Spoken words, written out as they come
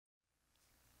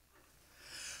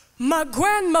My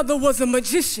grandmother was a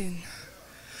magician.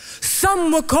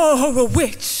 Some would call her a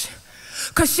witch,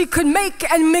 'cause she could make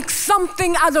and mix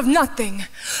something out of nothing.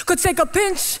 Could take a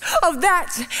pinch of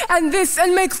that and this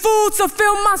and make food to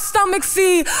fill my stomach.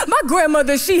 See, my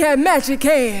grandmother, she had magic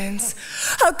hands.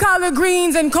 Her collard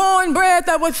greens and cornbread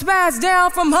that was passed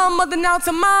down from her mother now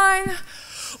to mine.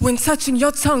 When touching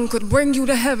your tongue could bring you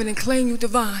to heaven and claim you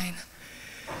divine.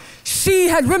 She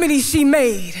had remedies she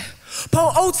made.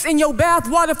 Pour oats in your bath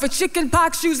water for chicken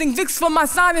pox, using Vicks for my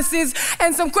sinuses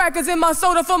and some crackers in my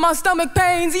soda for my stomach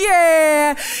pains.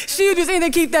 Yeah, she just need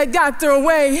to keep that doctor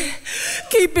away,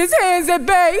 keep his hands at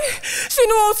bay. She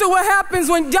knew also what happens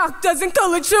when doctors and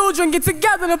colored children get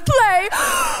together to play.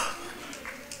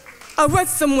 I read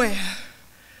somewhere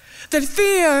that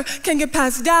fear can get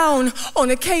passed down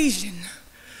on occasion,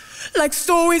 like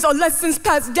stories or lessons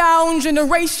passed down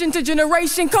generation to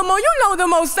generation. Come on, you know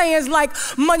them old sayings like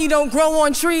money don't grow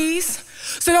on trees,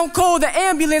 so don't call the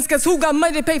ambulance, 'cause who got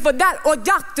money to pay for that, or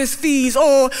doctor's fees?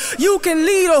 Or you can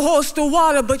lead a horse to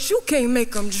water, but you can't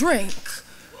make them drink.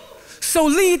 So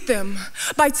lead them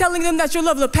by telling them that your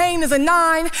level of pain is a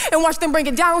 9 and watch them bring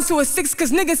it down to a 6,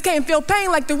 'cause niggas can't feel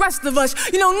pain like the rest of us.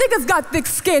 You know, niggas got thick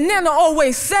skin. Nana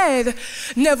always said,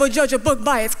 never judge a book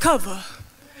by its cover.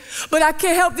 But I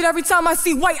can't help it every time I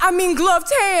see white, gloved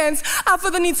hands, I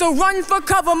feel the need to run for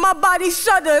cover. My body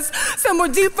shudders, somewhere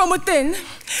deep from within.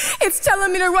 It's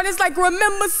telling me to run. It's like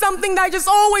remember something that I just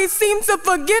always seem to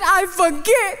forget. I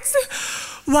forget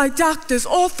why doctors'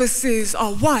 offices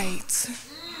are white,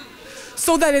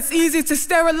 so that it's easy to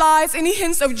sterilize any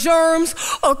hints of germs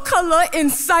or color in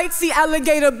sight. See,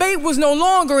 alligator bait was no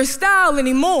longer a style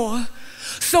anymore.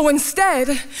 So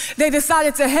instead, they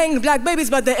decided to hang black babies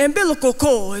by the umbilical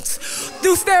cords.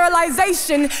 Through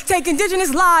sterilization, take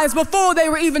indigenous lives before they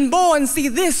were even born. See,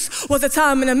 this was a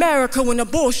time in America when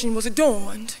abortion was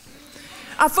adorned.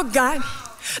 I forgot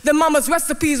that mama's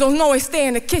recipes don't always stay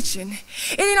in the kitchen.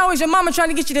 It ain't always your mama trying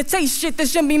to get you to taste shit that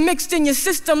shouldn't be mixed in your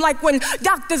system, like when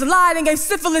doctors lied and gave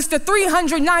syphilis to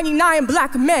 399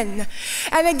 black men,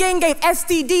 and again gave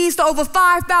STDs to over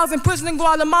 5,000 prisoners in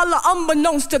Guatemala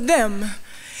unbeknownst to them.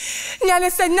 Now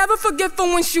they said never forget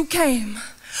from whence you came.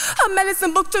 A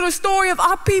medicine book to the story of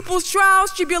our people's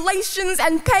trials, tribulations,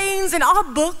 and pains. In our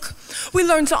book, we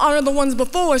learn to honor the ones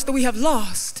before us that we have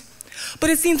lost. But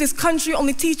it seems this country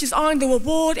only teaches honoring the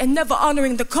reward and never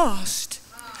honoring the cost.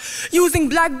 Using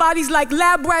black bodies like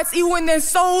lab rats, even when their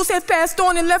souls have passed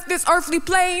on and left this earthly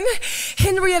plane.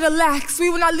 Henrietta Lacks,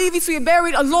 we will not leave you till you're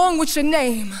buried along with your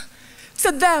name.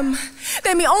 To them,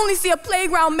 they may only see a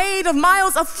playground made of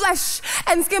miles of flesh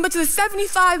and skin, but to the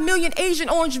 75 million Agent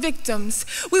Orange victims,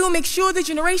 we will make sure that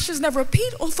generations never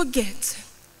repeat or forget.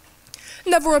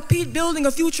 Never repeat building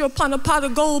a future upon a pot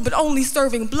of gold, but only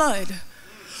serving blood,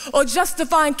 or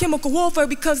justifying chemical warfare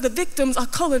because the victims are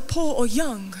colored, poor, or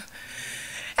young.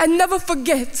 And never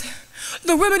forget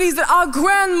the remedies that our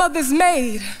grandmothers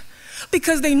made,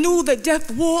 because they knew that death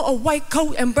wore a white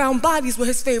coat and brown bodies were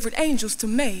his favorite angels to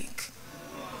make.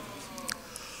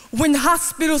 When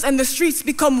hospitals and the streets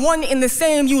become one in the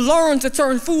same, you learn to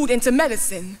turn food into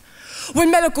medicine.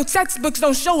 When medical textbooks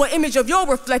don't show an image of your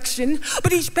reflection,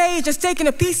 but each page is taking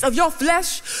a piece of your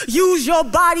flesh, use your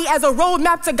body as a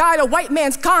roadmap to guide a white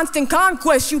man's constant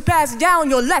conquest. You pass down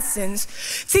your lessons.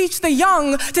 Teach the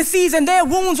young to season their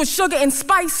wounds with sugar and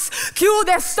spice, cure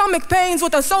their stomach pains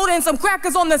with a soda and some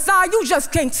crackers on the side. You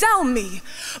just can't tell me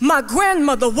my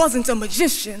grandmother wasn't a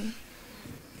magician.